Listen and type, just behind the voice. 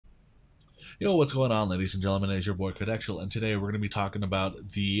Yo, what's going on, ladies and gentlemen? It's your boy Codexual, and today we're going to be talking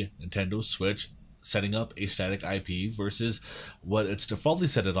about the Nintendo Switch setting up a static IP versus what it's defaultly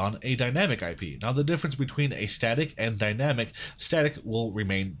set it on, a dynamic IP. Now, the difference between a static and dynamic, static will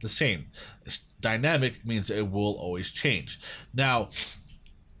remain the same. Dynamic means it will always change. Now,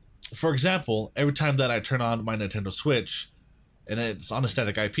 for example, every time that I turn on my Nintendo Switch and it's on a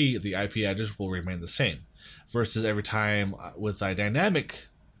static IP, the IP address will remain the same. Versus every time with a dynamic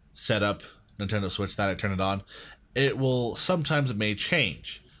setup Nintendo Switch that I turn it on, it will sometimes it may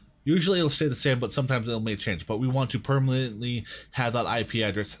change. Usually it'll stay the same, but sometimes it may change. But we want to permanently have that IP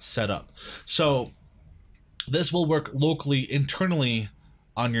address set up. So this will work locally, internally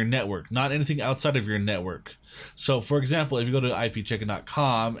on your network, not anything outside of your network. So for example, if you go to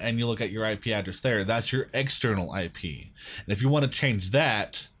ipchicken.com and you look at your IP address there, that's your external IP. And if you want to change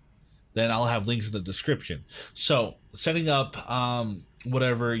that, then I'll have links in the description. So setting up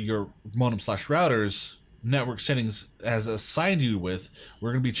whatever your modem slash routers network settings has assigned you with,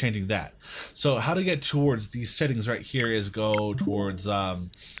 we're going to be changing that. So how to get towards these settings right here is go towards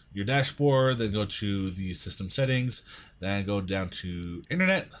your dashboard, then go to the system settings, then go down to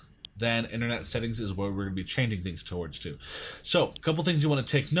internet. Then internet settings is where we're going to be changing things towards to. So a couple things you want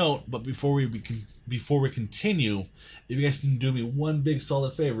to take note, but before we continue, if you guys can do me one big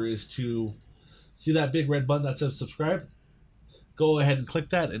solid favor, is to see that big red button that says subscribe. Go ahead and click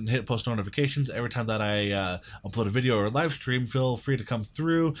that and hit post notifications every time that I upload a video or a live stream. Feel free to come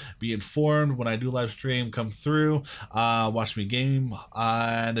through, be informed when I do live stream. Come through, watch me game,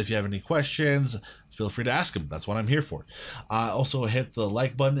 and if you have any questions, feel free to ask them. That's what I'm here for. Also, hit the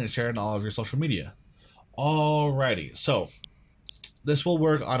like button and share it on all of your social media. Alrighty, so this will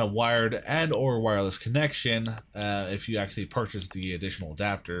work on a wired and or wireless connection if you actually purchase the additional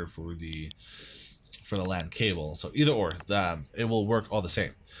adapter for the LAN cable. So either or, it will work all the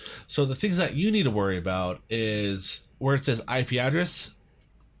same. So the things that you need to worry about is where it says IP address,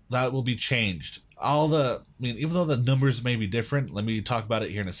 that will be changed. Even though the numbers may be different, let me talk about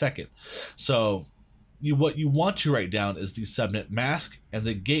it here in a second. So what you want to write down is the subnet mask and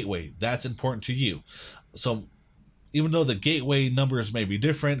the gateway. That's important to you. So even though the gateway numbers may be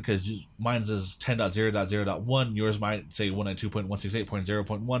different, because mine says 10.0.0.1, yours might say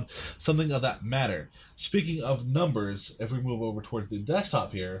 192.168.0.1, something of that matter. Speaking of numbers, if we move over towards the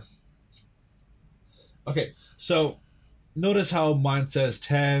desktop here, okay, so notice how mine says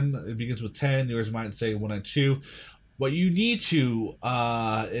 10, it begins with 10, yours might say 192. What you need to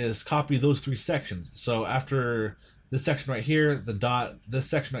is copy those three sections. So after this section right here, the dot, this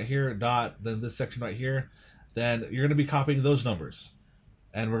section right here, dot, then this section right here, then you're going to be copying those numbers.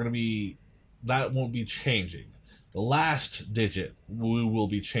 And that won't be changing. The last digit we will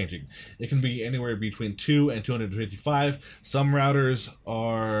be changing. It can be anywhere between 2 and 255. Some routers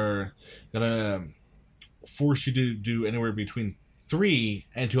are going to force you to do anywhere between 3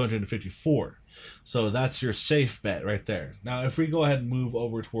 and 254. So that's your safe bet right there. Now, if we go ahead and move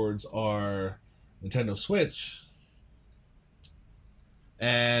over towards our Nintendo Switch,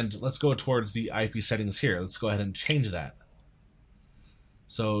 and let's go towards the IP settings here. Let's go ahead and change that.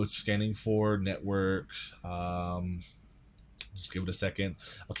 So scanning for network. Just give it a second.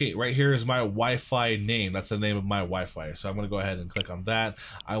 Okay, right here is my Wi-Fi name. That's the name of my Wi-Fi. So I'm going to go ahead and click on that.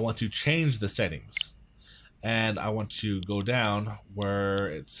 I want to change the settings. And I want to go down where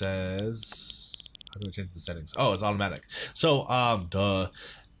it says... How do I change the settings? Oh, it's automatic. So,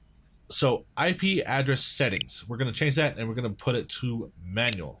 So IP address settings, we're going to change that and we're going to put it to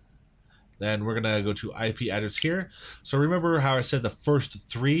manual. Then we're going to go to IP address here. So remember how I said the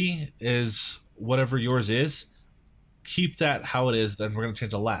first 3 is whatever yours is? Keep that how it is, then we're going to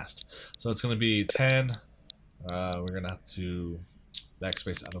change the last. So it's going to be 10. We're going to have to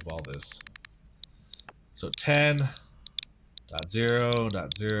backspace out of all this. So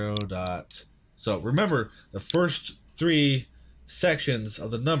 10.0.0. So remember, the first 3 sections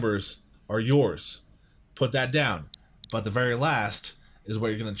of the numbers are yours. Put that down. But the very last is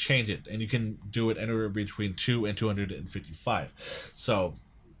where you're going to change it. And you can do it anywhere between 2 and 255. So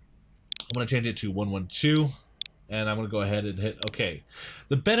I'm going to change it to 112. And I'm going to go ahead and hit OK.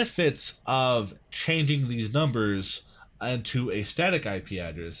 The benefits of changing these numbers into a static IP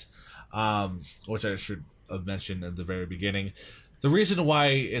address, which I should have mentioned at the very beginning. The reason why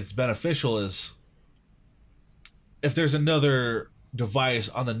it's beneficial is if there's another device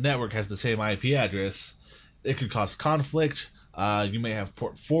on the network has the same IP address, it could cause conflict. You may have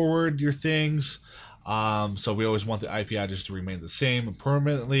port forward your things. So we always want the IP address to remain the same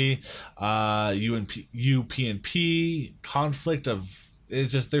permanently. UPnP conflict of,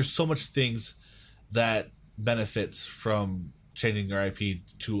 it's just, there's so much things that benefits from changing your IP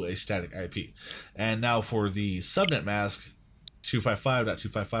to a static IP. And now for the subnet mask,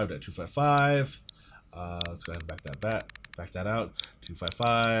 255.255.255. Let's go ahead and back that out.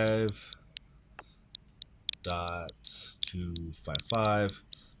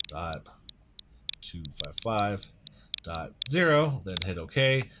 255.255.255.0. Then hit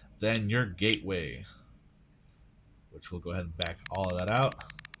OK. Then your gateway, which we'll go ahead and back all of that out.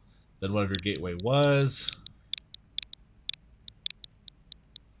 Then whatever your gateway was.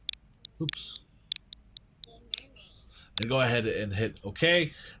 Oops. And go ahead and hit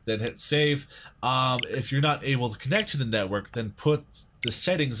OK, then hit save. If you're not able to connect to the network, then put the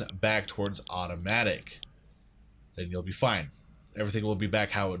settings back towards automatic. Then you'll be fine. Everything will be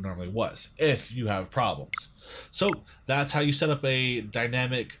back how it normally was if you have problems. So that's how you set up a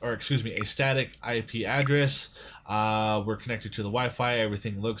static IP address. We're connected to the Wi-Fi.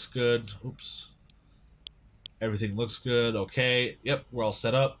 Everything looks good. Oops. Everything looks good. Okay. Yep, we're all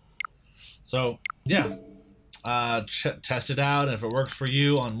set up. So yeah, test it out, and if it works for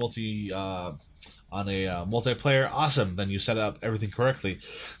you on multiplayer, awesome. Then you set up everything correctly.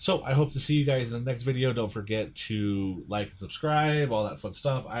 So I hope to see you guys in the next video. Don't forget to like and subscribe, all that fun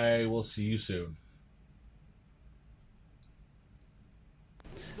stuff. I will see you soon.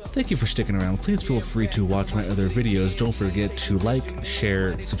 Thank you for sticking around. Please feel free to watch my other videos. Don't forget to like,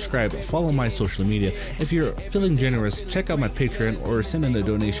 share, subscribe, follow my social media. If you're feeling generous, check out my Patreon or send in a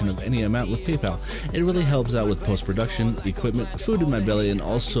donation of any amount with PayPal. It really helps out with post-production, equipment, food in my belly, and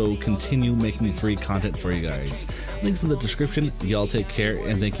also continue making free content for you guys. Links in the description. Y'all take care,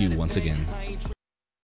 and thank you once again.